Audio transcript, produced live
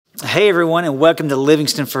Hey everyone, and welcome to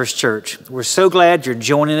Livingston First Church. We're so glad you're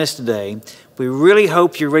joining us today. We really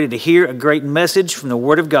hope you're ready to hear a great message from the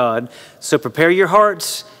Word of God. So prepare your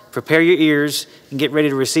hearts, prepare your ears, and get ready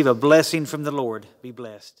to receive a blessing from the Lord. Be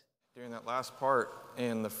blessed. During that last part,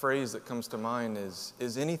 and the phrase that comes to mind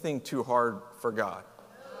is anything too hard for God?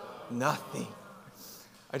 Nothing.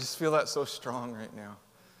 I just feel that so strong right now.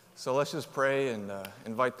 So let's just pray and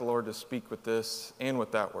invite the Lord to speak with this and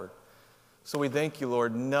with that word. So we thank you,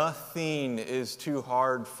 Lord. Nothing is too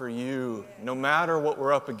hard for you, no matter what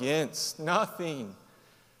we're up against. Nothing,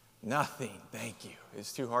 thank you,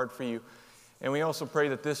 is too hard for you. And we also pray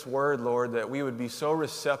that this word, Lord, that we would be so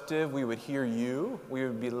receptive, we would hear you, we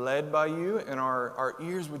would be led by you, and our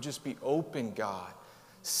ears would just be open, God,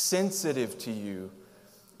 sensitive to you,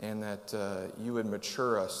 and that you would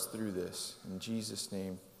mature us through this. In Jesus'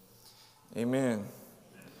 name, amen.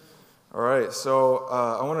 All right, so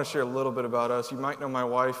I want to share a little bit about us. You might know my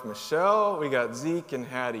wife, Michelle. We got Zeke and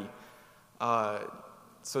Hattie.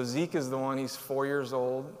 So Zeke is the one, he's 4 years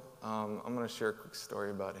old. I'm going to share a quick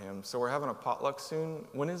story about him. So we're having a potluck soon.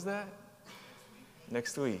 When is that?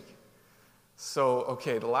 Next week. So,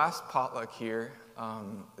 okay, the last potluck here,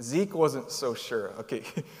 Zeke wasn't so sure. Okay,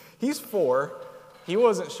 he's 4. He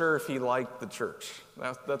wasn't sure if he liked the church.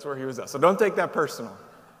 That's where he was at. So don't take that personal.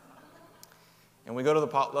 And we go to the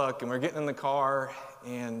potluck, and we're getting in the car,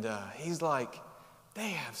 and he's like, they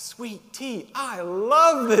have sweet tea. I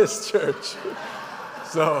love this church.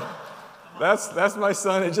 So that's my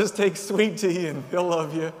son. It just takes sweet tea, and he'll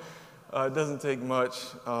love you. It doesn't take much,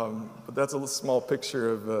 but that's a small picture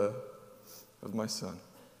of my son.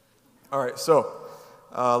 All right, so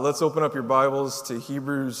let's open up your Bibles to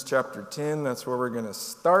Hebrews chapter 10. That's where we're going to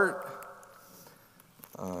start.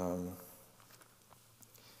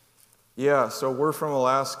 Yeah, so we're from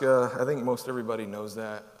Alaska. I think most everybody knows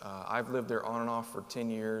that. I've lived there on and off for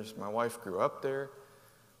 10 years. My wife grew up there.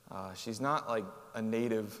 She's not like a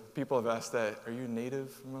native. People have asked that, are you a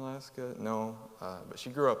native from Alaska? No, but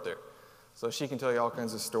she grew up there. So she can tell you all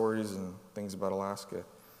kinds of stories and things about Alaska.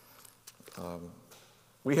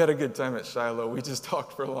 We had a good time at Shiloh. We just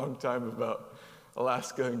talked for a long time about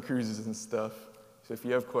Alaska and cruises and stuff. So if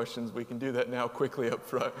you have questions, we can do that now quickly up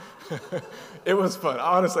front. It was fun.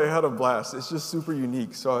 Honestly, I had a blast. It's just super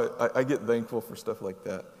unique. So I get thankful for stuff like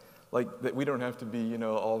that. Like that we don't have to be,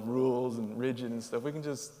 all rules and rigid and stuff. We can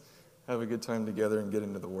just have a good time together and get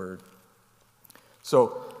into the Word.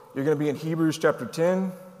 So you're going to be in Hebrews chapter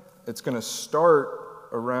 10. It's going to start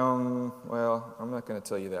around, well, I'm not going to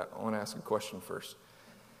tell you that. I want to ask a question first.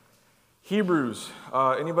 Hebrews,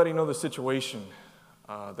 anybody know the situation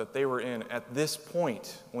that they were in at this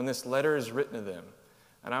point when this letter is written to them?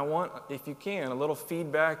 And I want, if you can, a little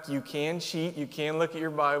feedback. You can cheat, you can look at your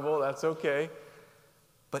Bible, that's okay.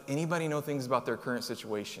 But anybody know things about their current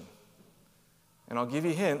situation? And I'll give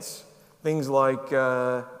you hints. Things like,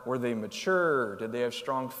 were they mature? Did they have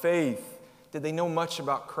strong faith? Did they know much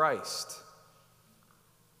about Christ?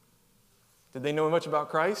 Did they know much about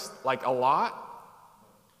Christ? Like a lot?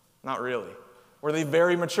 Not really. Were they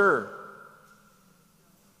very mature?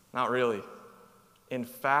 Not really. In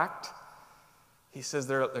fact, he says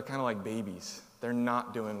they're kind of like babies. They're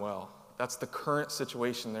not doing well. That's the current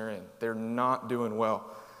situation they're in. They're not doing well.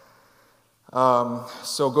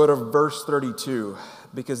 So go to verse 32,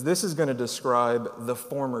 because this is going to describe the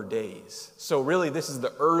former days. So really, this is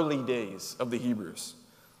the early days of the Hebrews.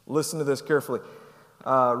 Listen to this carefully.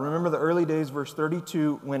 Remember the early days, verse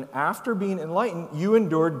 32, when after being enlightened, you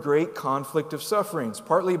endured great conflict of sufferings,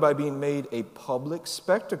 partly by being made a public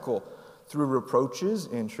spectacle through reproaches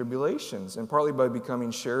and tribulations, and partly by becoming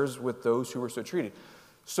sharers with those who were so treated.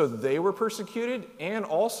 So they were persecuted, and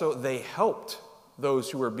also they helped those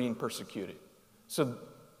who were being persecuted. So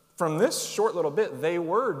from this short little bit, they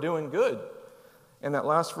were doing good. And that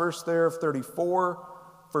last verse there of 34,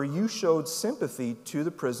 for you showed sympathy to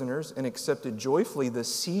the prisoners and accepted joyfully the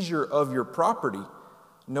seizure of your property,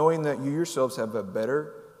 knowing that you yourselves have a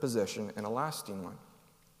better possession and a lasting one.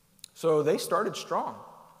 So they started strong.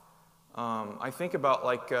 I think about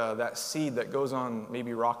like that seed that goes on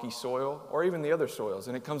maybe rocky soil or even the other soils,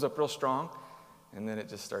 and it comes up real strong, and then it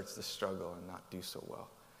just starts to struggle and not do so well.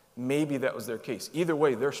 Maybe that was their case. Either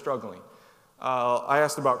way, they're struggling. I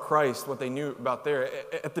asked about Christ, what they knew about there.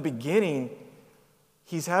 At the beginning,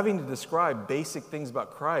 he's having to describe basic things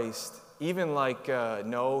about Christ, even like,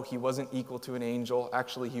 no, he wasn't equal to an angel.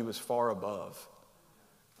 Actually, he was far above.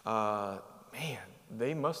 Man,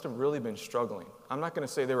 they must have really been struggling. I'm not going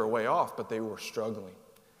to say they were way off, but they were struggling.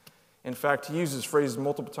 In fact, he uses phrases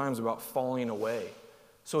multiple times about falling away.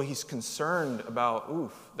 So he's concerned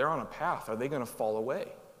about, they're on a path. Are they going to fall away?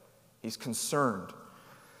 He's concerned.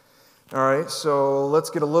 All right, so let's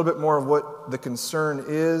get a little bit more of what the concern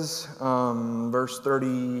is. Verse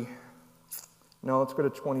 30, no, let's go to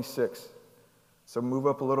 26. So move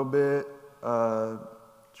up a little bit.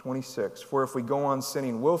 26. For if we go on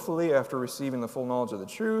sinning willfully after receiving the full knowledge of the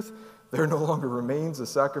truth, there no longer remains a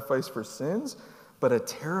sacrifice for sins, but a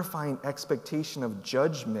terrifying expectation of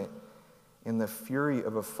judgment in the fury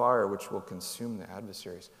of a fire which will consume the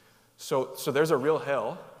adversaries. So there's a real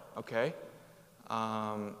hell, okay?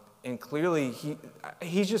 And clearly,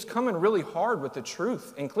 he's just coming really hard with the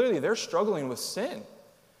truth. And clearly, they're struggling with sin.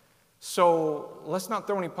 So let's not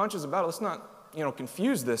throw any punches about it. Let's not,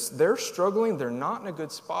 confuse this. They're struggling. They're not in a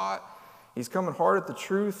good spot. He's coming hard at the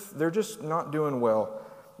truth. They're just not doing well.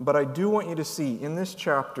 But I do want you to see in this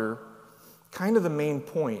chapter, kind of the main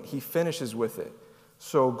point. He finishes with it.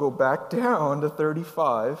 So go back down to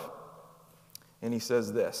 35, and he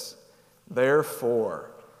says this,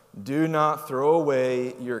 therefore, do not throw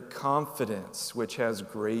away your confidence, which has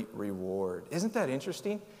great reward. Isn't that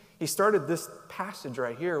interesting? He started this passage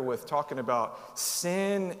right here with talking about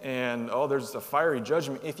sin and, there's a fiery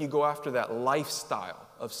judgment if you go after that lifestyle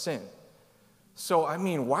of sin. So,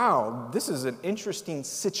 wow, this is an interesting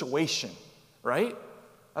situation, right?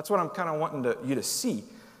 That's what I'm kind of wanting you to see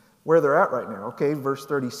where they're at right now. Okay, verse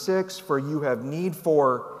 36, for you have need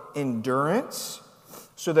for endurance,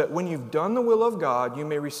 so that when you've done the will of God, you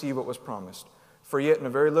may receive what was promised. For yet in a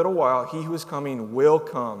very little while, he who is coming will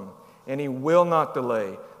come, and he will not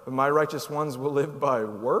delay. But my righteous ones will live by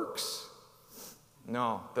works?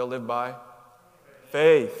 No, they'll live by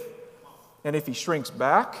faith. And if he shrinks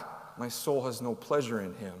back, my soul has no pleasure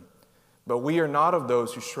in him. But we are not of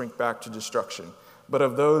those who shrink back to destruction, but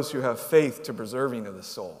of those who have faith to preserving of the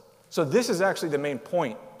soul. So this is actually the main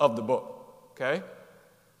point of the book, okay?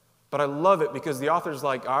 But I love it because the author's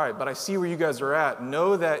like, all right, but I see where you guys are at.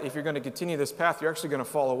 Know that if you're going to continue this path, you're actually going to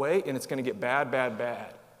fall away, and it's going to get bad, bad,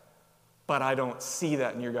 bad. But I don't see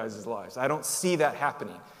that in your guys' lives. I don't see that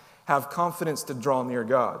happening. Have confidence to draw near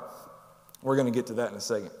God. We're going to get to that in a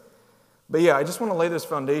second. But yeah, I just want to lay this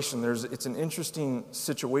foundation. It's an interesting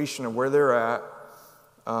situation of where they're at,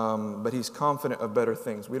 but he's confident of better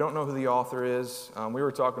things. We don't know who the author is. We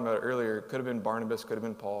were talking about it earlier. It could have been Barnabas, could have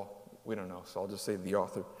been Paul. We don't know, so I'll just say the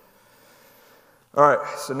author. All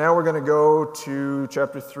right, so now we're going to go to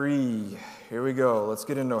chapter 3. Here we go. Let's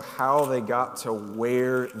get into how they got to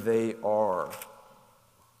where they are.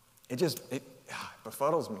 It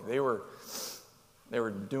befuddles me. They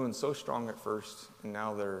were doing so strong at first, and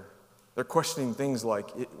now they're questioning things like,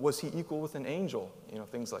 was he equal with an angel?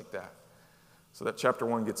 Things like that. So that chapter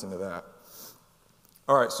 1 gets into that.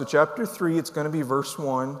 All right, so chapter 3, it's going to be verse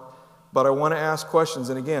 1, but I want to ask questions.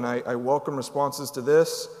 And again, I welcome responses to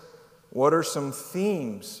this. What are some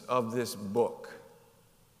themes of this book?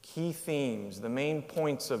 Key themes, the main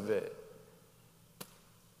points of it.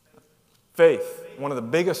 Faith, one of the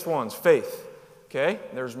biggest ones, faith. Okay,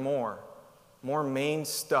 there's more. More main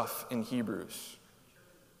stuff in Hebrews.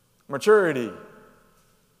 Maturity.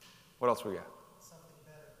 What else we got? Something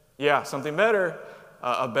better. Yeah, something better.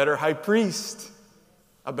 A better high priest.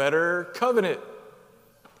 A better covenant.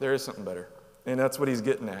 There is something better. And that's what he's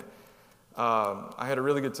getting at. I had a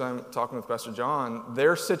really good time talking with Pastor John.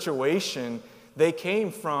 Their situation, they came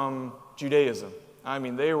from Judaism.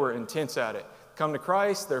 They were intense at it. Come to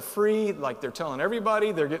Christ, they're free, like they're telling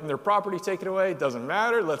everybody, they're getting their property taken away, doesn't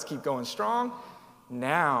matter, let's keep going strong.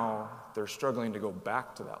 Now, they're struggling to go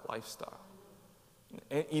back to that lifestyle.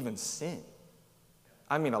 And even sin.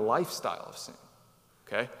 A lifestyle of sin.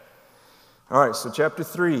 Okay? All right, so chapter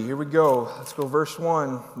 3, here we go. Let's go verse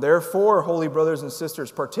 1. Therefore, holy brothers and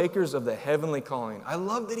sisters, partakers of the heavenly calling. I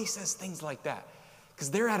love that he says things like that,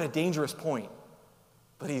 because they're at a dangerous point.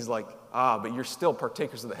 But he's like, but you're still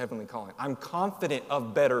partakers of the heavenly calling. I'm confident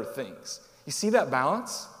of better things. You see that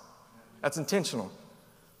balance? That's intentional.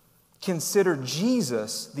 Consider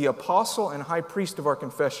Jesus, the apostle and high priest of our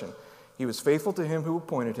confession. He was faithful to him who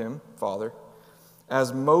appointed him, Father,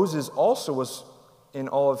 as Moses also was in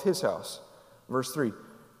all of his house. Verse 3,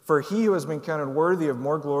 for he who has been counted worthy of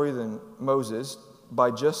more glory than Moses, by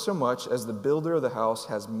just so much as the builder of the house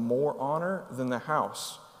has more honor than the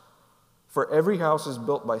house. For every house is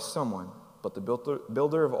built by someone, but the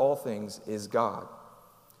builder of all things is God.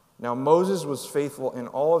 Now Moses was faithful in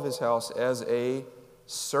all of his house as a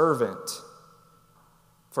servant,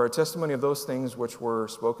 for a testimony of those things which were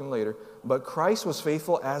spoken later. But Christ was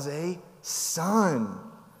faithful as a son.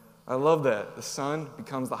 I love that. The Son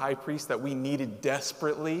becomes the high priest that we needed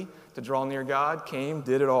desperately to draw near God, came,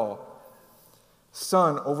 did it all.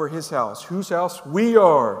 Son over his house. Whose house? We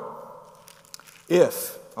are.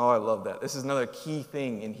 If, I love that. This is another key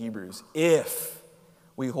thing in Hebrews. If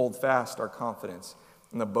We hold fast our confidence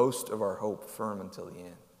and the boast of our hope firm until the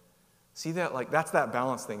end. See that? Like, that's that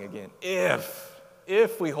balance thing again.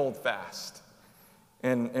 If we hold fast.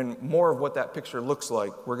 And more of what that picture looks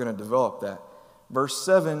like, we're going to develop that. Verse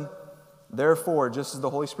 7, therefore, just as the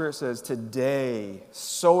Holy Spirit says, today,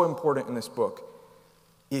 so important in this book,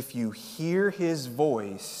 if you hear his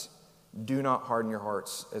voice, do not harden your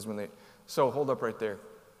hearts as when they... So hold up right there.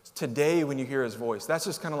 Today, when you hear his voice, that's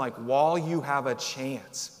just kind of like while you have a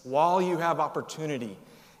chance, while you have opportunity.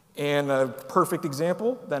 And a perfect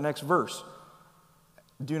example, that next verse.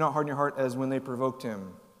 Do not harden your heart as when they provoked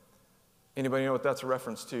him. Anybody know what that's a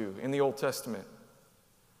reference to? In the Old Testament,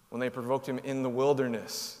 when they provoked him in the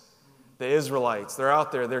wilderness. The Israelites, they're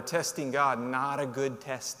out there, they're testing God, not a good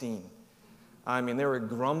testing. I mean, they were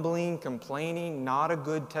grumbling, complaining, not a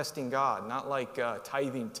good testing God. Not like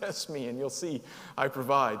tithing, test me and you'll see I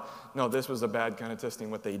provide. No, this was a bad kind of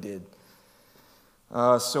testing, what they did.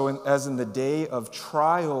 As in the day of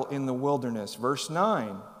trial in the wilderness, verse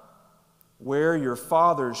 9, where your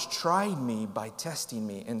fathers tried me by testing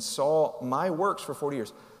me and saw my works for 40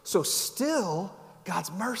 years. So still,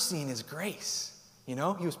 God's mercy and his grace, he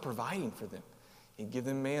was providing for them. He'd give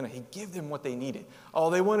them manna. He'd give them what they needed.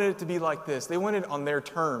 Oh, they wanted it to be like this. They wanted it on their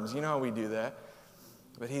terms. You know how we do that.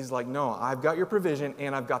 But he's like, no, I've got your provision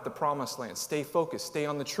and I've got the promised land. Stay focused. Stay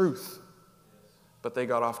on the truth. But they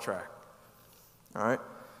got off track. All right.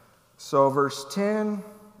 So verse 10,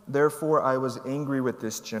 therefore I was angry with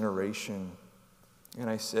this generation. And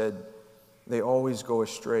I said, they always go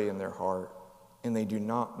astray in their heart and they do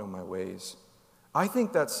not know my ways. I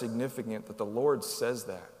think that's significant that the Lord says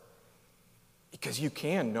that. Because you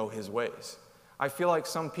can know his ways. I feel like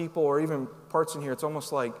some people, or even parts in here, it's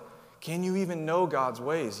almost like, can you even know God's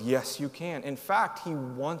ways? Yes, you can. In fact, he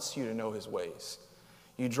wants you to know his ways.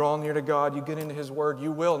 You draw near to God, you get into his word,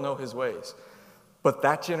 you will know his ways. But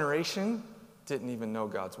that generation didn't even know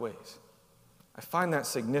God's ways. I find that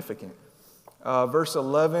significant. Verse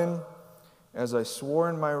 11, as I swore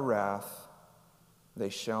in my wrath, they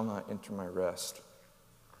shall not enter my rest.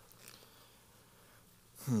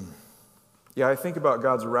 Yeah, I think about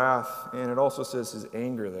God's wrath, and it also says his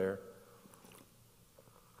anger there.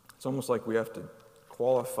 It's almost like we have to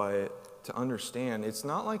qualify it to understand. It's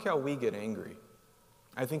not like how we get angry.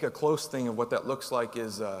 I think a close thing of what that looks like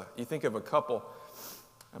is you think of a couple,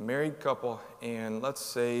 a married couple, and let's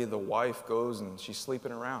say the wife goes and she's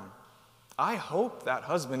sleeping around. I hope that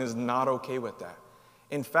husband is not okay with that.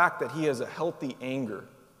 In fact, that he has a healthy anger.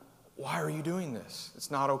 Why are you doing this?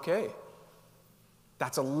 It's not okay.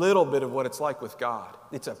 That's a little bit of what it's like with God.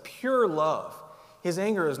 It's a pure love. His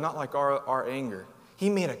anger is not like our anger. He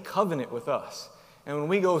made a covenant with us. And when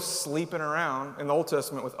we go sleeping around in the Old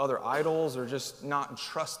Testament with other idols or just not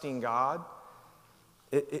trusting God,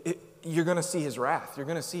 you're going to see his wrath. You're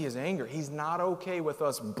going to see his anger. He's not okay with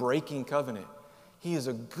us breaking covenant. He is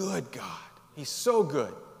a good God. He's so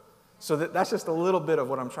good. So that's just a little bit of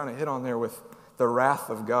what I'm trying to hit on there with the wrath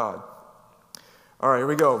of God. All right, here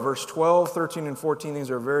we go. Verse 12, 13, and 14.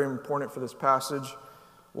 These are very important for this passage.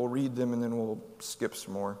 We'll read them and then we'll skip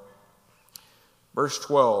some more. Verse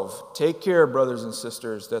 12, take care, brothers and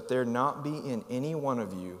sisters, that there not be in any one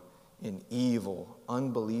of you an evil,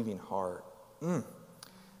 unbelieving heart.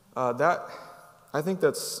 I think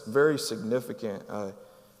that's very significant.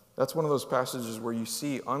 That's one of those passages where you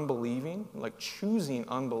see unbelieving, like choosing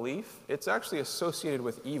unbelief. It's actually associated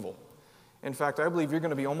with evil. In fact, I believe you're going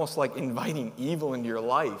to be almost like inviting evil into your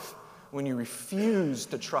life when you refuse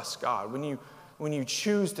to trust God, when you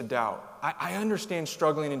choose to doubt. I understand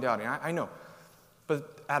struggling and doubting. I know.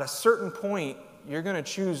 But at a certain point, you're going to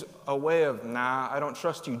choose a way of, nah, I don't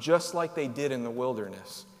trust you, just like they did in the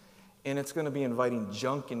wilderness. And it's going to be inviting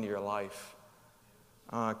junk into your life.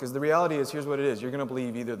 Because the reality is, here's what it is. You're going to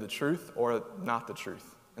believe either the truth or not the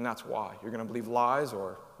truth. And that's why. You're going to believe lies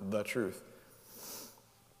or the truth.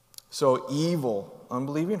 So evil,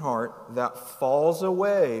 unbelieving heart that falls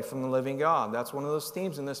away from the living God. That's one of those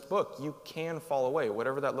themes in this book. You can fall away,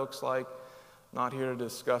 whatever that looks like. Not here to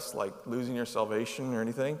discuss like losing your salvation or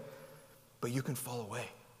anything, but you can fall away.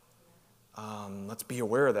 Let's be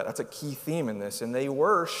aware of that. That's a key theme in this. And they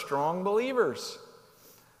were strong believers.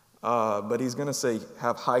 But he's going to say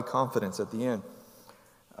have high confidence at the end.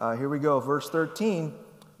 Here we go, verse 13.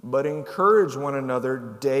 But encourage one another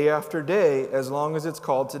day after day, as long as it's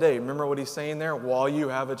called today. Remember what he's saying there? While you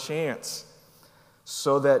have a chance.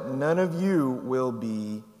 So that none of you will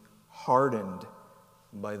be hardened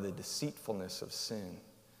by the deceitfulness of sin.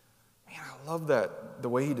 Man, I love that, the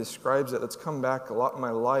way he describes it. That's come back a lot in my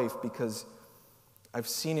life because I've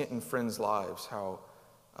seen it in friends' lives, how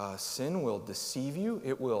sin will deceive you,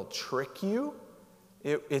 it will trick you,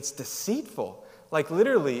 It's deceitful. Like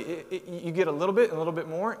literally, you get a little bit and a little bit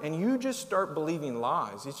more, and you just start believing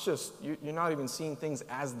lies. It's just, you're not even seeing things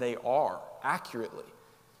as they are, accurately.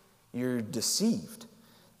 You're deceived.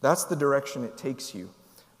 That's the direction it takes you.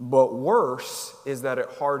 But worse is that it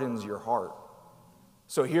hardens your heart.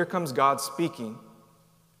 So here comes God speaking,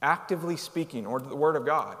 actively speaking, or the Word of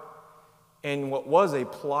God. And what was a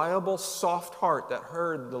pliable, soft heart that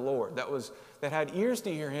heard the Lord, that had ears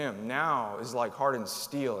to hear Him, now is like hardened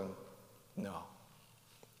steel. And no.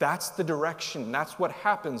 That's the direction. That's what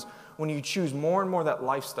happens when you choose more and more that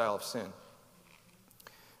lifestyle of sin.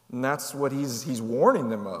 And that's what he's warning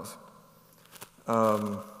them of.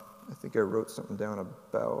 I think I wrote something down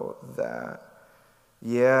about that.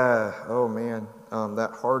 Yeah, oh man, that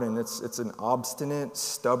harden, it's an obstinate,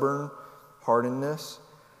 stubborn hardness.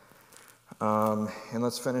 And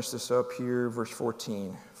let's finish this up here, verse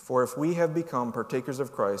 14. For if we have become partakers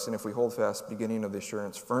of Christ, and if we hold fast, beginning of the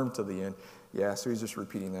assurance, firm to the end. Yeah, so he's just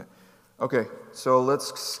repeating that. Okay, so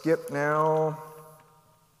let's skip now.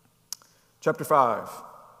 Chapter 5.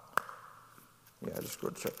 Yeah, just go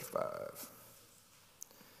to chapter 5.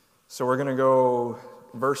 So we're going to go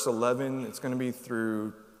verse 11. It's going to be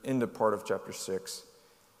through into part of chapter 6.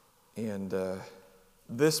 And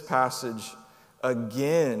this passage,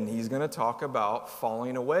 again, he's going to talk about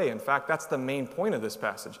falling away. In fact, that's the main point of this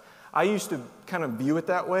passage. I used to kind of view it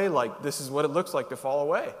that way, like this is what it looks like to fall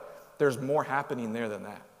away. There's more happening there than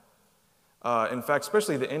that. In fact,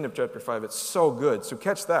 especially the end of chapter 5, it's so good. So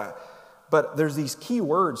catch that. But there's these key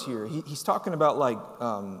words here. He's talking about like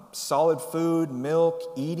solid food, milk,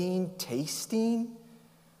 eating, tasting.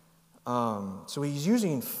 So he's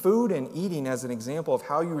using food and eating as an example of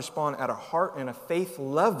how you respond at a heart and a faith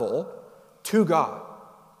level to God,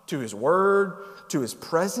 to His Word, to His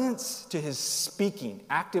presence, to His speaking,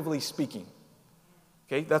 actively speaking.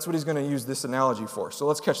 Okay, that's what he's going to use this analogy for. So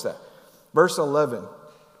let's catch that. Verse 11.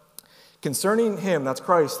 Concerning Him, that's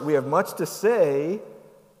Christ, we have much to say,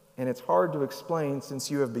 and it's hard to explain since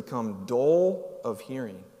you have become dull of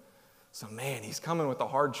hearing. So man, he's coming with the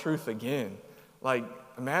hard truth again. Like,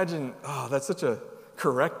 imagine, that's such a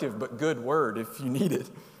corrective but good word if you need it.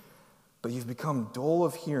 But you've become dull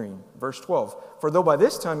of hearing. Verse 12. For though by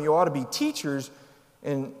this time you ought to be teachers,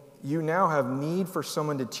 and you now have need for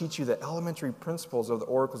someone to teach you the elementary principles of the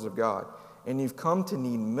oracles of God, and you've come to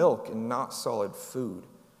need milk and not solid food.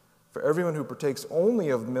 For everyone who partakes only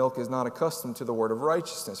of milk is not accustomed to the word of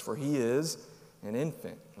righteousness, for he is an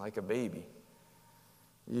infant, like a baby.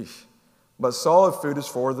 Eesh. But solid food is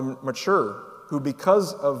for the mature, who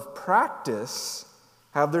because of practice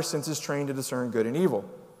have their senses trained to discern good and evil.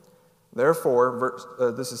 Therefore,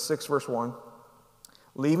 this is 6 verse 1,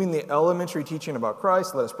 leaving the elementary teaching about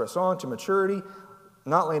Christ, let us press on to maturity,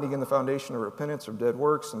 not laying again the foundation of repentance or dead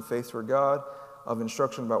works and faith for God, of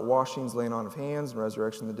instruction about washings, laying on of hands, and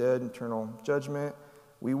resurrection of the dead, eternal judgment.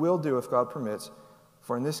 We will do if God permits.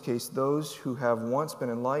 For in this case, those who have once been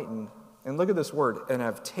enlightened, and look at this word, and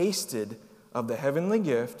have tasted of the heavenly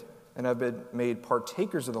gift, and have been made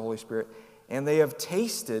partakers of the Holy Spirit, and they have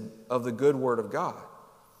tasted of the good word of God.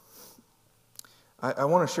 I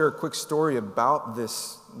want to share a quick story about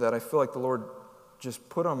this that I feel like the Lord just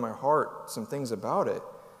put on my heart, some things about it.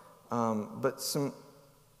 But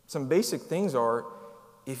some basic things are,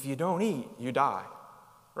 if you don't eat, you die,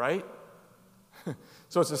 right?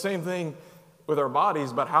 So it's the same thing with our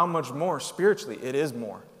bodies, but how much more spiritually? It is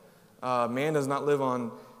more. Man does not live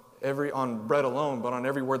on bread alone, but on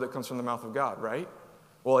every word that comes from the mouth of God, right?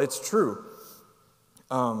 Well, it's true.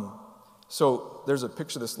 So there's a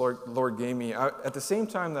picture this Lord gave me. At the same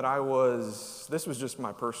time that this was just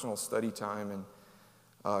my personal study time, and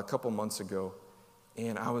a couple months ago,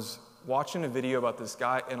 and I was watching a video about this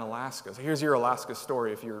guy in Alaska. So here's your Alaska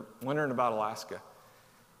story if you're wondering about Alaska.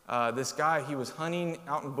 This guy, he was hunting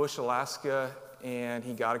out in Bush, Alaska, and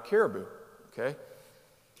he got a caribou, okay?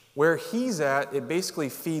 Where he's at, it basically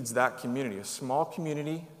feeds that community, a small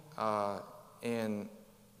community, and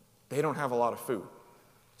they don't have a lot of food.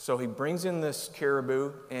 So he brings in this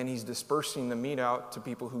caribou, and he's dispersing the meat out to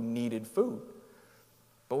people who needed food.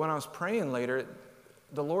 But when I was praying later,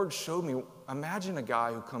 the Lord showed me, imagine a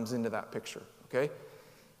guy who comes into that picture, okay?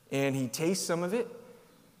 And he tastes some of it.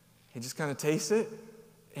 He just kind of tastes it,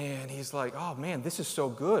 and he's like, oh man, this is so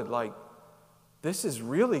good. Like, this is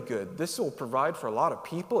really good. This will provide for a lot of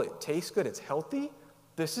people. It tastes good. It's healthy.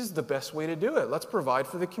 This is the best way to do it. Let's provide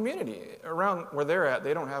for the community. Around where they're at,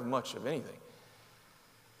 they don't have much of anything.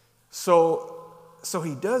 So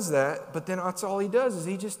he does that, but then that's all he does is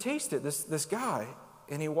he just tastes it, this guy,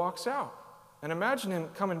 and he walks out. And imagine him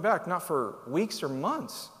coming back, not for weeks or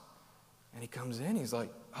months. And he comes in, he's like,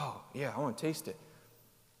 oh, yeah, I want to taste it.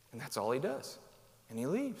 And that's all he does. And he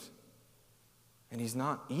leaves. And he's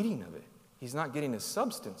not eating of it. He's not getting the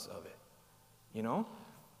substance of it. You know?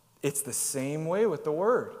 It's the same way with the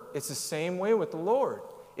Word. It's the same way with the Lord.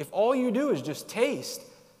 If all you do is just taste,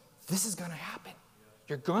 this is going to happen.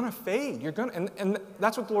 You're going to fade. And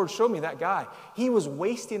that's what the Lord showed me, that guy. He was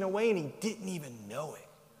wasting away and he didn't even know it.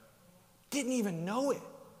 Didn't even know it.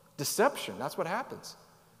 Deception, that's what happens.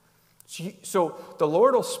 So the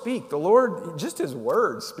Lord will speak. The Lord, just His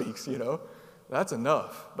Word speaks, you know. That's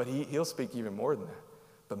enough. But He'll speak even more than that.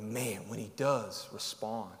 But man, when He does,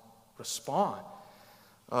 respond. Respond.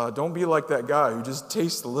 Don't be like that guy who just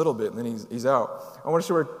tastes a little bit and then he's out. I want to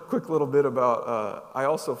share a quick little bit about, I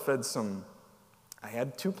also fed I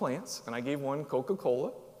had 2 plants and I gave one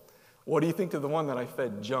Coca-Cola. What do you think of the one that I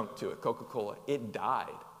fed junk to it, Coca-Cola? It died.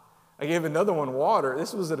 I gave another one water.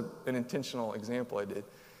 This was an intentional example I did.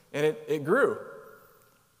 And it grew.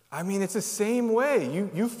 I mean, it's the same way.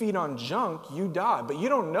 You feed on junk, you die. But you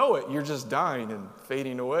don't know it. You're just dying and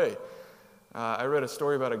fading away. I read a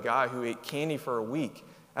story about a guy who ate candy for a week.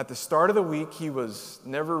 At the start of the week, he was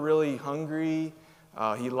never really hungry.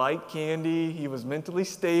 He liked candy. He was mentally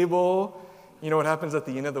stable. You know what happens at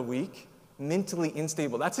the end of the week? Mentally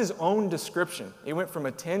unstable. That's his own description. It went from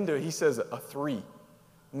a 10 to, he says, a 3.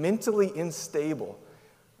 Mentally unstable.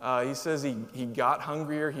 He says he got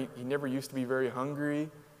hungrier. He never used to be very hungry.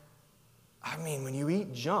 I mean, when you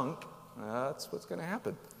eat junk, that's what's going to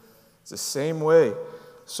happen. It's the same way.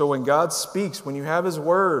 So when God speaks, when you have His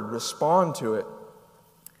Word, respond to it.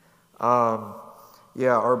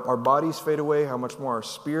 Our bodies fade away. How much more our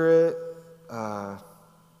spirit?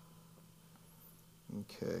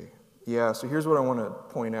 Okay. Yeah, so here's what I want to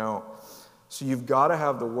point out. So you've got to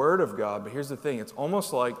have the Word of God, but here's the thing. It's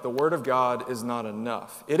almost like the Word of God is not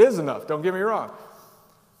enough. It is enough, don't get me wrong.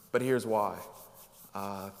 But here's why.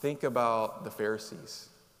 Think about the Pharisees.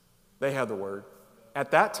 They had the Word.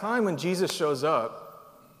 At that time when Jesus shows up,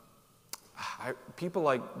 people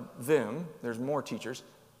like them, there's more teachers,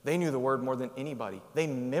 they knew the Word more than anybody. They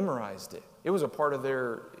memorized it. It was a part of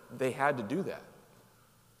they had to do that.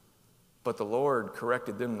 But the Lord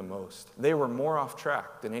corrected them the most. They were more off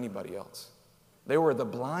track than anybody else. They were the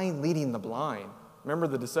blind leading the blind. Remember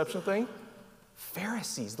the deception thing?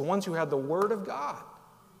 Pharisees, the ones who had the Word of God.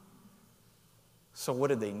 So what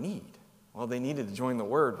did they need? Well, they needed to join the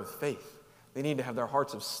Word with faith. They needed to have their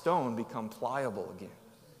hearts of stone become pliable again.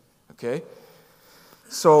 Okay?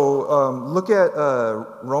 So look at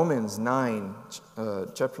Romans 9,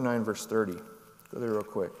 chapter 9, verse 30. Go there real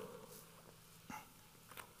quick.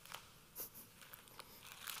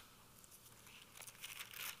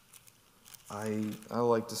 I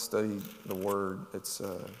like to study the Word. It's,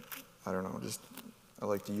 I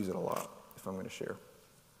like to use it a lot if I'm going to share.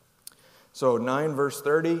 So 9, verse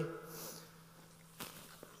 30.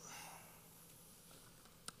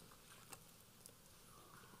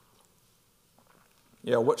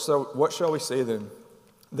 Yeah, what shall we say then?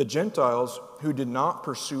 The Gentiles who did not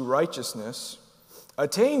pursue righteousness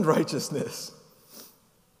attained righteousness,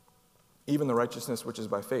 even the righteousness which is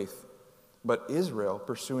by faith. But Israel,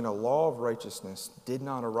 pursuing a law of righteousness, did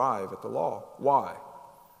not arrive at the law. Why?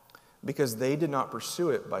 Because they did not pursue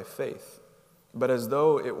it by faith, but as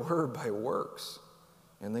though it were by works.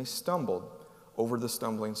 And they stumbled over the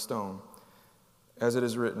stumbling stone. As it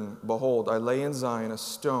is written, behold, I lay in Zion a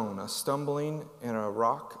stone, a stumbling and a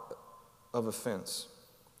rock of offense.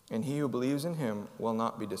 And he who believes in him will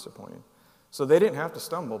not be disappointed. So they didn't have to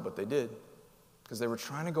stumble, but they did. Because they were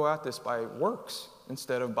trying to go at this by works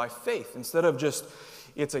instead of by faith. Instead of just,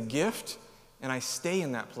 it's a gift and I stay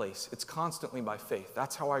in that place. It's constantly by faith.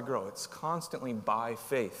 That's how I grow. It's constantly by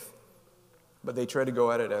faith. But they try to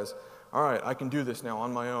go at it as, all right, I can do this now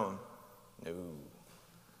on my own.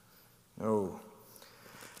 No.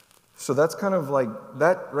 So that's kind of like,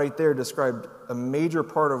 that right there described a major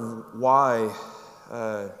part of why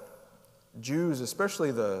Jews,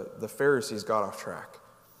 especially the Pharisees, got off track.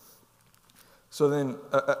 So then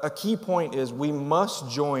a key point is we must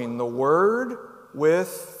join the Word with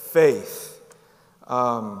faith.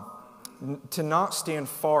 To not stand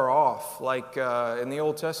far off, like in the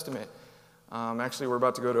Old Testament. Actually, we're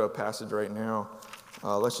about to go to a passage right now.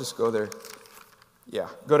 Let's just go there. Yeah,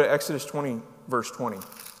 go to Exodus 20, verse 20.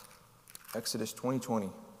 Exodus 20:20.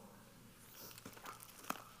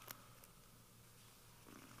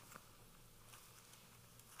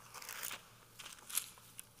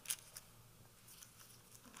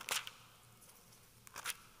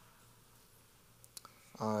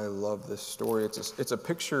 I love this story. It's a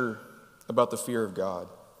picture about the fear of God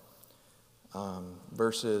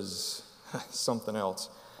versus something else.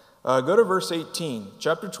 Go to verse 18.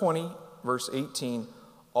 Chapter 20, verse 18.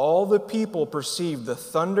 all the people perceived the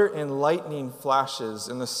thunder and lightning flashes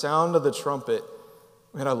and the sound of the trumpet.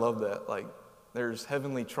 Man, I love that. Like, there's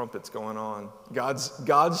heavenly trumpets going on.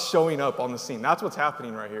 God's showing up on the scene. That's what's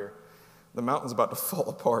happening right here. The mountain's about to fall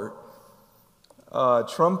apart.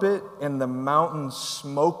 Trumpet and the mountain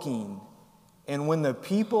smoking. And when the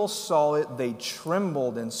people saw it, they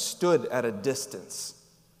trembled and stood at a distance.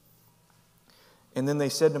 And then they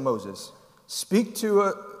said to Moses, Speak to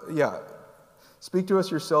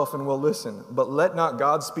us yourself and we'll listen, but let not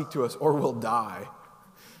God speak to us or we'll die.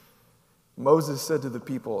 Moses said to the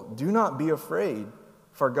people, Do not be afraid,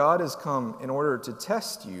 for God has come in order to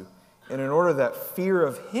test you, and in order that fear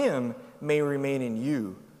of him may remain in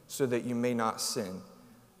you, so that you may not sin.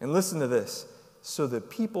 And listen to this. So the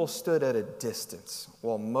people stood at a distance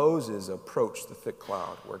while Moses approached the thick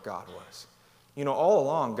cloud where God was. You know, all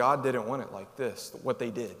along, God didn't want it like this, what they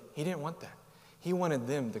did. He didn't want that. He wanted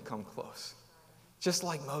them to come close. Just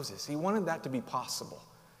like Moses. He wanted that to be possible.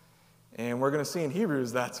 And we're going to see in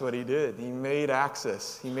Hebrews that's what he did. He made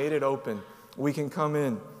access. He made it open. We can come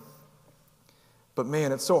in. But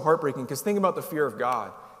man, it's so heartbreaking because think about the fear of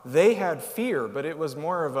God. They had fear, but it was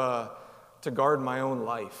more of to guard my own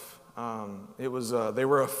life. They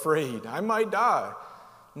were afraid. I might die.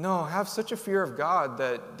 No, have such a fear of God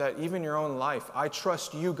that even your own life, I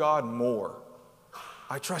trust you, God, more.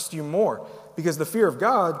 I trust you more. Because the fear of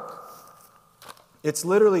God, it's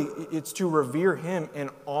to revere him and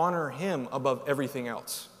honor him above everything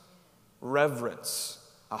else. Reverence,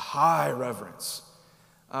 a high reverence.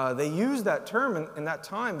 They used that term in that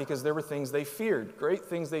time because there were things they feared, great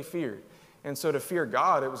things they feared. And so to fear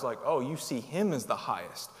God, it was like, oh, you see him as the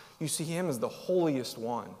highest. You see him as the holiest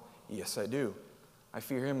one. Yes, I do. I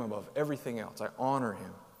fear him above everything else. I honor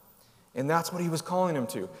him. And that's what he was calling him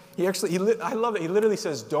to. I love it. He literally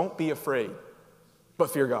says, don't be afraid,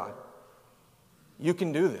 but fear God. You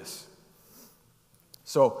can do this.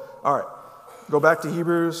 So, all right, go back to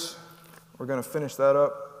Hebrews. We're going to finish that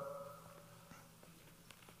up.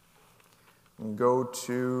 And go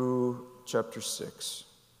to chapter 6.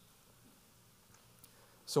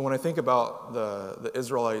 So when I think about the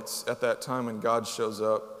Israelites at that time when God shows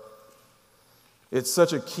up, it's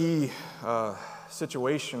such a key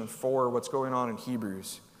situation for what's going on in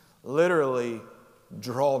Hebrews. Literally,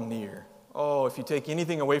 draw near. Oh, if you take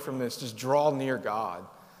anything away from this, just draw near God.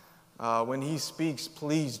 When he speaks,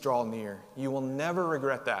 please draw near. You will never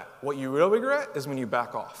regret that. What you will regret is when you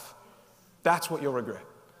back off. That's what you'll regret.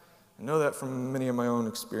 I know that from many of my own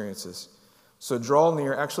experiences. So draw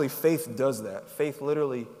near. Actually, faith does that. Faith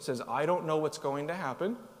literally says, I don't know what's going to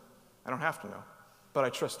happen. I don't have to know. But I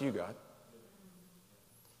trust you, God.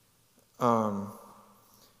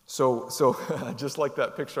 So just like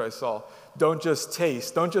that picture I saw, don't just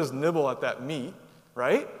taste, don't just nibble at that meat,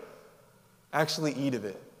 right? Actually eat of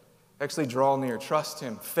it. Actually draw near. Trust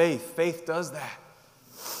him. Faith does that.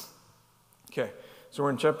 Okay, so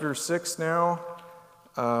we're in chapter 6 now.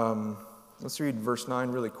 Let's read verse 9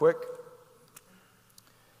 really quick.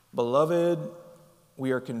 Beloved,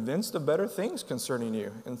 we are convinced of better things concerning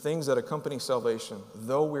you and things that accompany salvation,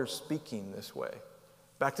 though we're speaking this way.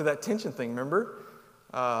 Back to that tension thing, remember?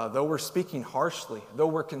 Though we're speaking harshly, though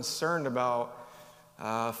we're concerned about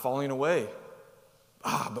falling away,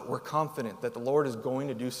 but we're confident that the Lord is going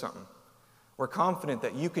to do something. We're confident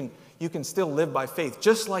that you can still live by faith.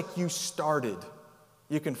 Just like you started,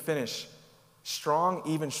 you can finish strong,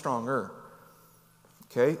 even stronger.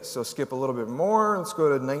 Okay, so skip a little bit more. Let's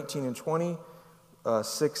go to 19 and 20,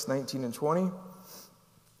 6, 19 and 20.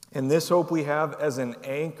 And this hope we have as an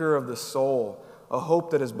anchor of the soul, a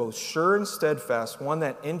hope that is both sure and steadfast, one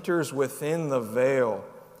that enters within the veil,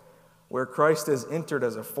 where Christ has entered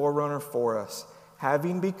as a forerunner for us,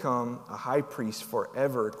 having become a high priest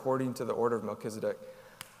forever according to the order of Melchizedek.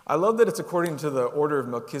 I love that it's according to the order of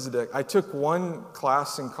Melchizedek. I took one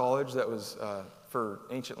class in college that was for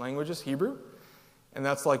ancient languages, Hebrew, and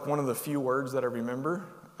that's like one of the few words that I remember.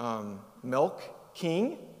 Melch,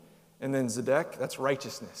 king, and then Zedek, that's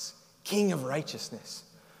righteousness, king of righteousness.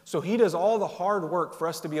 So he does all the hard work for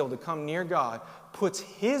us to be able to come near God, puts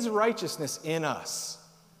his righteousness in us.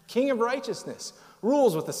 King of righteousness,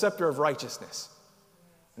 rules with the scepter of righteousness.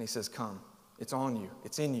 And he says, come, it's on you,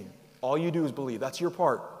 it's in you. All you do is believe. That's your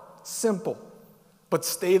part. Simple. But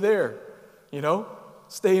stay there,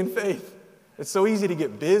 stay in faith. It's so easy to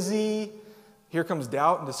get busy. Here comes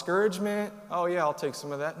doubt and discouragement. Oh yeah, I'll take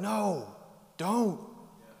some of that. No, don't.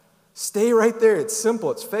 Stay right there. It's simple.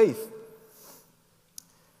 It's faith.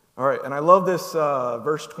 All right, and I love this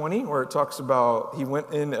verse 20 where it talks about he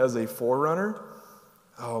went in as a forerunner.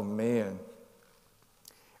 Oh, man.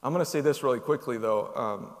 I'm going to say this really quickly,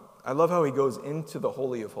 though. I love how he goes into the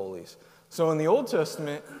Holy of Holies. So in the Old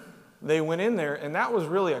Testament, they went in there, and that was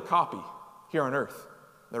really a copy here on earth.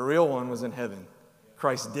 The real one was in heaven.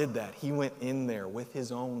 Christ did that. He went in there with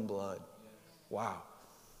his own blood. Wow.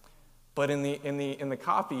 But in the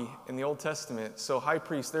copy in the Old Testament, so high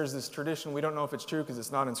priest, there's this tradition, we don't know if it's true because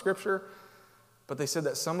it's not in Scripture, but they said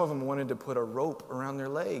that some of them wanted to put a rope around their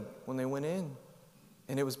leg when they went in.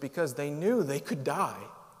 And it was because they knew they could die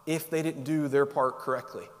if they didn't do their part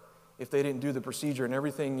correctly. If they didn't do the procedure and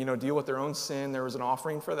everything, deal with their own sin, there was an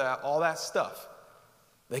offering for that, all that stuff.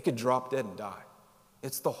 They could drop dead and die.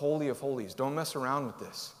 It's the Holy of Holies. Don't mess around with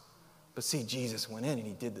this. But see, Jesus went in and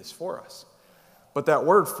he did this for us. But that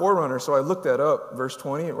word forerunner, so I looked that up, verse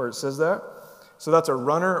 20, where it says that. So that's a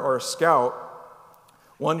runner or a scout,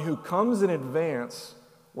 one who comes in advance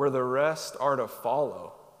where the rest are to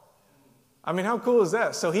follow. I mean, how cool is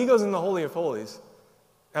that? So he goes in the Holy of Holies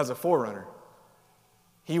as a forerunner.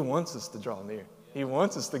 He wants us to draw near. He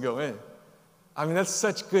wants us to go in. I mean, that's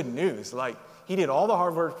such good news. Like, he did all the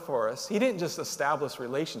hard work for us. He didn't just establish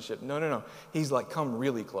relationship. No. He's like, come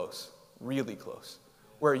really close, really close.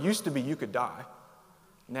 Where it used to be you could die.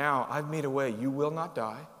 Now, I've made a way. You will not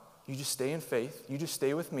die. You just stay in faith. You just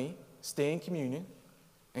stay with me, stay in communion,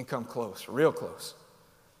 and come close, real close.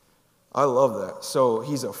 I love that. So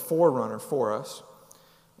he's a forerunner for us.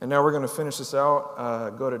 And now we're going to finish this out.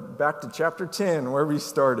 Back to chapter 10, where we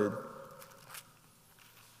started.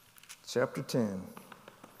 Chapter 10.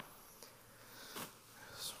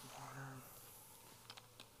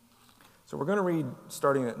 So we're going to read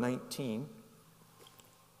starting at 19.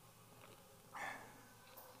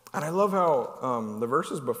 And I love how the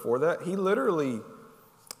verses before that, he literally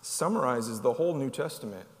summarizes the whole New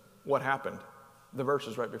Testament, what happened, the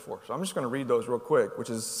verses right before. So I'm just going to read those real quick, which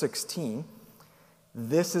is 16.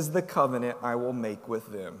 This is the covenant I will make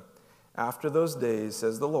with them. After those days,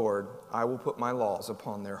 says the Lord, I will put my laws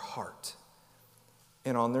upon their heart,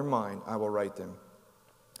 and on their mind I will write them.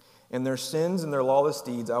 And their sins and their lawless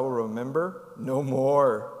deeds I will remember no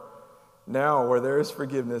more. Now, where there is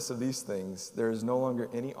forgiveness of these things, there is no longer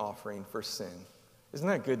any offering for sin. Isn't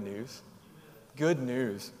that good news? Good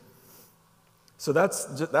news. So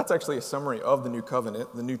that's actually a summary of the New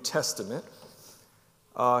Covenant, the New Testament.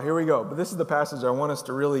 Here we go. But this is the passage I want us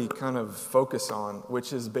to really kind of focus on,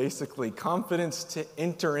 which is basically confidence to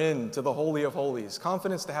enter into the Holy of Holies,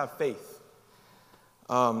 confidence to have faith.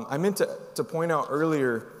 I meant to point out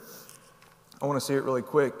earlier, I want to say it really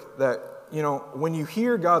quick, that when you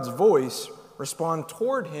hear God's voice, respond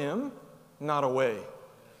toward him, not away.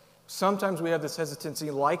 Sometimes we have this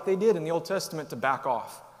hesitancy, like they did in the Old Testament, to back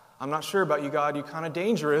off. I'm not sure about you, God. You're kind of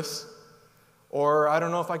dangerous. Or I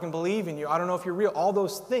don't know if I can believe in you. I don't know if you're real. All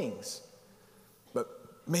those things. But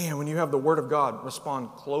man, when you have the Word of God,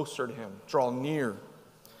 respond closer to him. Draw near.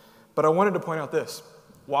 But I wanted to point out this.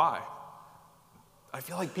 Why? I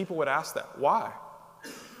feel like people would ask that. Why?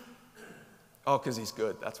 Oh, because he's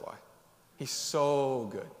good. That's why. He's so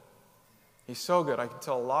good. He's so good. I can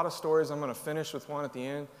tell a lot of stories. I'm going to finish with one at the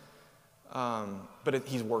end. But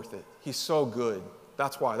he's worth it. He's so good.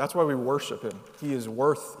 That's why. That's why we worship him. He's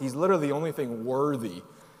literally the only thing worthy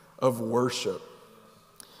of worship.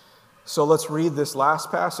 So let's read this last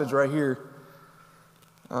passage right here.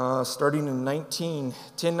 Starting in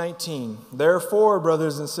 10:19. Therefore,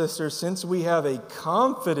 brothers and sisters, since we have a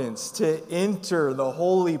confidence to enter the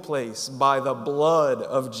holy place by the blood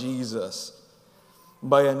of Jesus,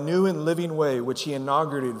 by a new and living way which he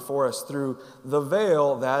inaugurated for us through the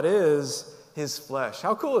veil that is his flesh.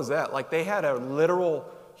 How cool is that? Like they had a literal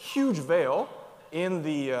huge veil in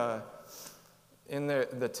the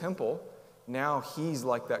temple. Now he's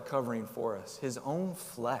like that covering for us, his own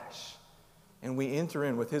flesh. And we enter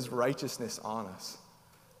in with his righteousness on us.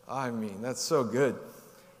 I mean, that's so good.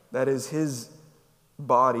 That is his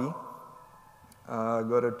body.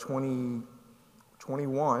 Go to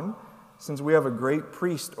 21. Since we have a great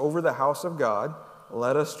priest over the house of God,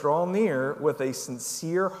 let us draw near with a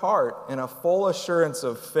sincere heart and a full assurance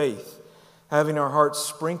of faith, having our hearts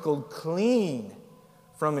sprinkled clean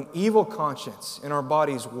from an evil conscience and our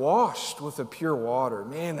bodies washed with the pure water.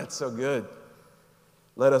 Man, that's so good.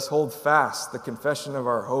 Let us hold fast the confession of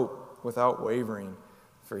our hope without wavering,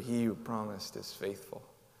 for he who promised is faithful.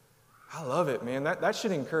 I love it, man. That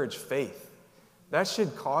should encourage faith. That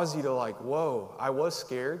should cause you to whoa, I was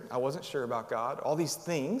scared. I wasn't sure about God. All these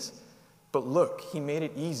things. But look, he made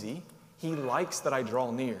it easy. He likes that I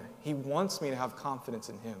draw near. He wants me to have confidence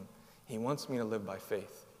in him. He wants me to live by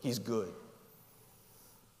faith. He's good.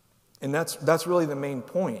 And that's really the main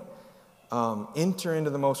point. Enter into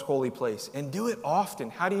the most holy place and do it often.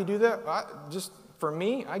 How do you do that? Just For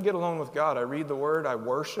me, I get alone with God. I read the Word, I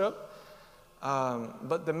worship.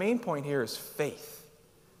 But the main point here is faith.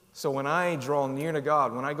 So when I draw near to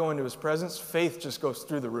God, when I go into His presence, faith just goes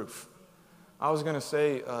through the roof. I was going to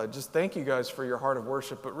say, just thank you guys for your heart of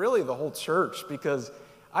worship, but really the whole church, because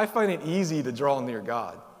I find it easy to draw near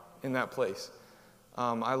God in that place.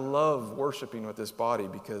 I love worshiping with this body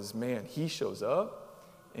because, man, He shows up,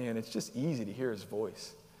 and it's just easy to hear His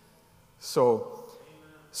voice. So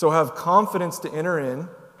have confidence to enter in.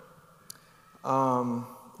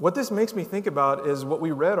 What this makes me think about is what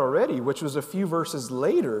we read already, which was a few verses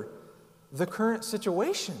later, the current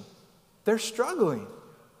situation. They're struggling.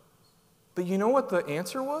 But you know what the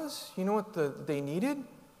answer was? You know what they needed?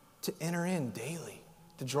 To enter in daily,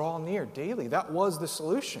 to draw near daily. That was the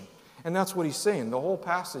solution. And that's what he's saying. The whole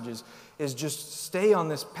passage is just stay on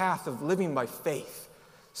this path of living by faith.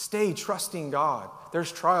 Stay trusting God. There's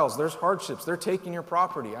trials, there's hardships, they're taking your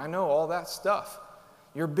property. I know all that stuff.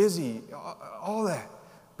 You're busy, all that.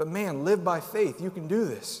 But man, live by faith. You can do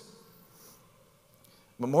this.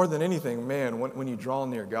 But more than anything, man, when you draw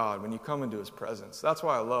near God, when you come into His presence, that's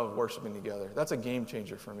why I love worshiping together. That's a game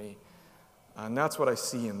changer for me. And that's what I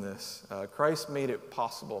see in this. Christ made it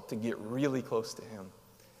possible to get really close to Him.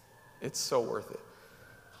 It's so worth it.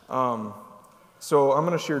 So I'm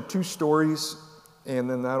going to share 2 stories, and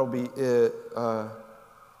then that'll be it.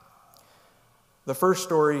 The first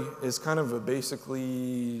story is kind of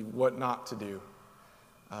basically what not to do.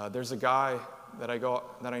 There's a guy that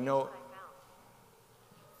I know.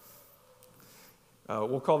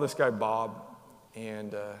 We'll call this guy Bob.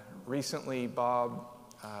 And recently, Bob,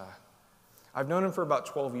 I've known him for about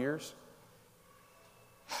 12 years.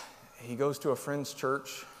 He goes to a friend's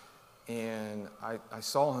church, and I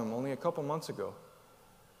saw him only a couple months ago.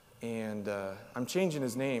 And I'm changing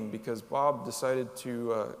his name because Bob decided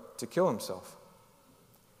to kill himself.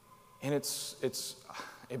 And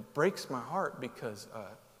it breaks my heart because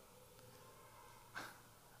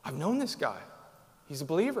I've known this guy. He's a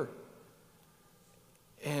believer.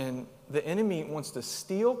 And the enemy wants to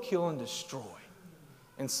steal, kill, and destroy.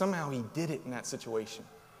 And somehow he did it in that situation.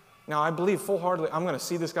 Now, I believe full-heartedly I'm going to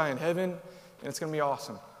see this guy in heaven, and it's going to be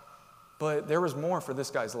awesome. But there was more for this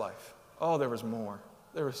guy's life. Oh, there was more.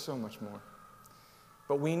 There was so much more.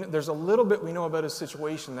 But there's a little bit we know about his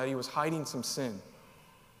situation, that he was hiding some sin.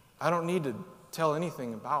 I don't need to tell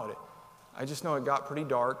anything about it. I just know it got pretty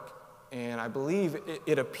dark, and I believe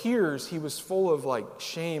it appears he was full of like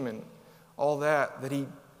shame and all that he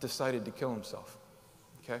decided to kill himself,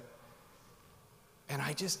 okay? And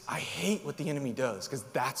I hate what the enemy does, because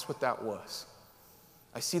that's what that was.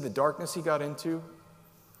 I see the darkness he got into,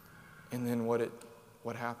 and then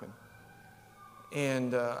what happened.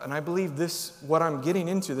 And I believe what I'm getting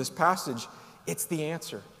into, this passage, it's the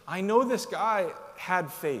answer. I know this guy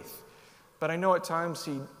had faith, but I know at times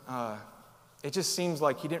it just seems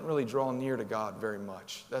like he didn't really draw near to God very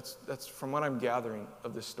much. That's from what I'm gathering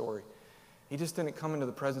of this story. He just didn't come into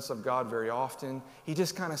the presence of God very often. He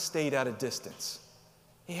just kind of stayed at a distance.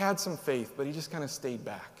 He had some faith, but he just kind of stayed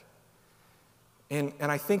back. And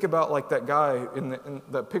I think about like that guy in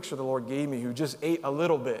the picture the Lord gave me who just ate a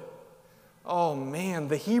little bit. Oh man,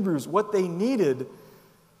 the Hebrews, what they needed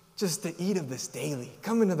just to eat of this daily,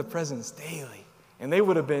 come into the presence daily. And they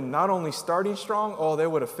would have been not only starting strong, they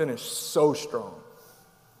would have finished so strong.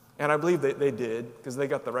 And I believe they did, because they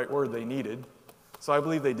got the right word they needed. So I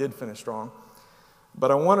believe they did finish strong.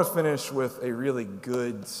 But I want to finish with a really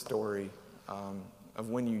good story of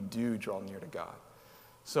when you do draw near to God.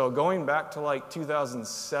 So going back to like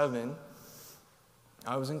 2007,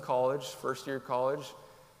 I was in college, first year of college.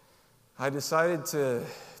 I decided to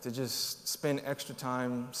just spend extra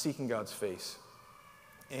time seeking God's face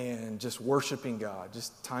and just worshiping God,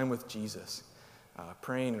 just time with Jesus,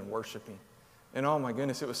 praying and worshiping. And oh my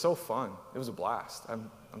goodness, it was so fun. It was a blast.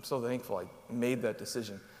 I'm so thankful I made that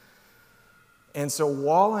decision. And so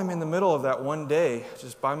while I'm in the middle of that one day,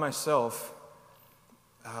 just by myself,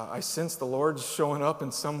 I sense the Lord showing up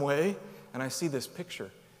in some way, and I see this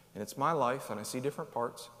picture. And it's my life, and I see different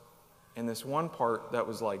parts. And this one part that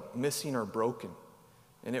was like missing or broken,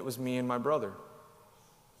 and it was me and my brother.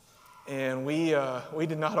 And we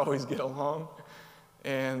did not always get along,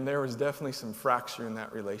 and there was definitely some fracture in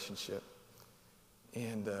that relationship.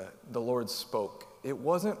 And the Lord spoke. It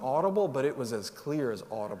wasn't audible, but it was as clear as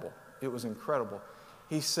audible. It was incredible.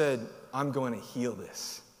 He said, I'm going to heal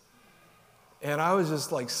this. And I was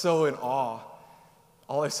just like so in awe.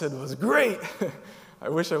 All I said was, great. I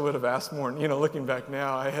wish I would have asked more. Looking back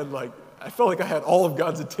now, I felt like I had all of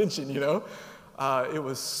God's attention, It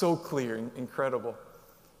was so clear and incredible.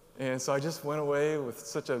 And so I just went away with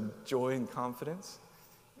such a joy and confidence.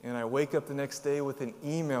 And I wake up the next day with an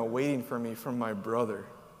email waiting for me from my brother,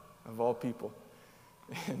 of all people.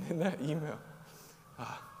 And in that email,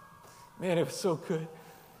 man, it was so good.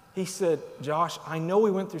 He said, Josh, I know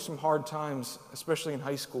we went through some hard times, especially in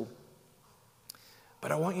high school,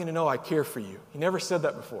 but I want you to know I care for you. He never said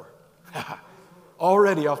that before.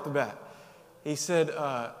 Already off the bat. He said,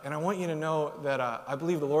 and I want you to know that I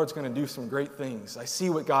believe the Lord's going to do some great things. I see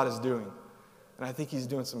what God is doing, and I think he's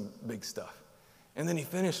doing some big stuff. And then he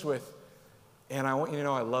finished with, and I want you to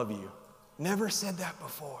know I love you. Never said that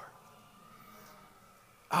before.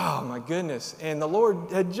 Oh, my goodness. And the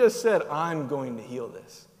Lord had just said, I'm going to heal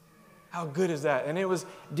this. How good is that? And it was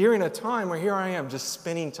during a time where here I am just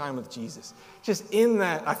spending time with Jesus. Just in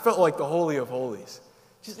that, I felt like the Holy of Holies.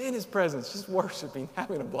 Just in his presence, just worshiping,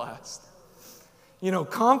 having a blast. You know,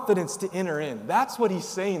 confidence to enter in. That's what he's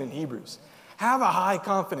saying in Hebrews. Have a high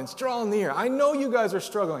confidence. Draw near. I know you guys are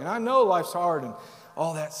struggling. I know life's hard and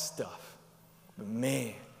all that stuff. But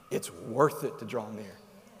man, it's worth it to draw near.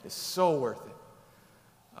 It's so worth it.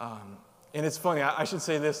 And it's funny, I should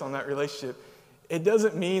say this on that relationship. It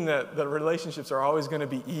doesn't mean that the relationships are always going to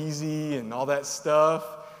be easy and all that stuff.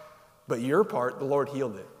 But your part, the Lord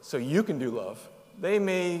healed it. So you can do love. They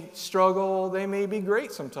may struggle. They may be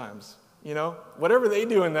great sometimes. You know, whatever they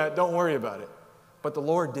do in that, don't worry about it. But the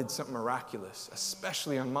Lord did something miraculous,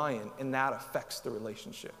 especially on my end, and that affects the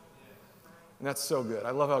relationship. And that's so good.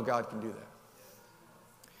 I love how God can do that.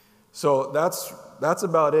 So that's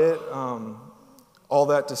about it. All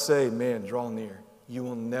that to say, man, draw near. You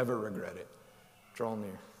will never regret it. Draw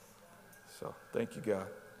near. So thank you, God.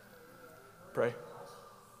 Pray?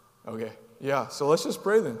 Okay. Yeah, so let's just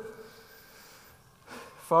pray then.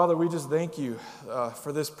 Father, we just thank you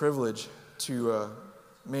for this privilege to,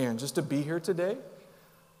 just to be here today.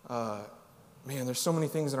 There's so many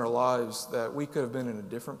things in our lives that we could have been in a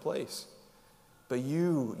different place. But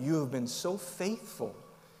you have been so faithful,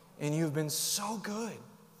 and you've been so good.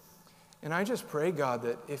 And I just pray, God,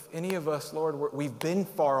 that if any of us, Lord, we've been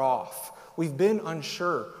far off, we've been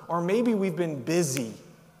unsure, or maybe we've been busy,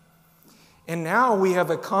 and now we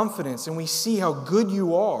have a confidence and we see how good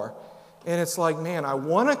you are, and it's like, man, I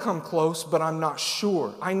want to come close, but I'm not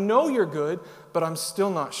sure. I know you're good, but I'm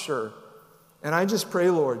still not sure. And I just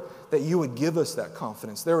pray, Lord, that you would give us that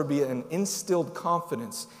confidence. There would be an instilled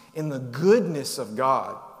confidence in the goodness of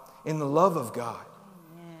God, in the love of God.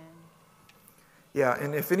 Yeah,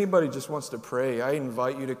 and if anybody just wants to pray, I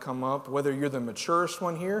invite you to come up, whether you're the maturest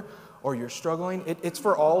one here or you're struggling. It's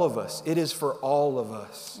for all of us. It is for all of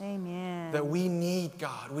us. Amen. That we need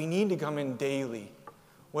God. We need to come in daily,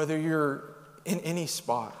 whether you're in any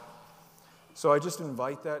spot. So I just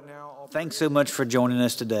invite that now. Thanks so much for joining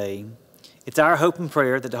us today. It's our hope and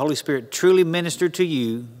prayer that the Holy Spirit truly ministered to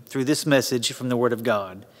you through this message from the Word of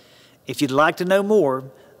God. If you'd like to know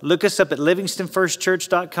more, look us up at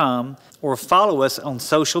livingstonfirstchurch.com or follow us on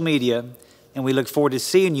social media, and we look forward to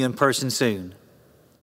seeing you in person soon.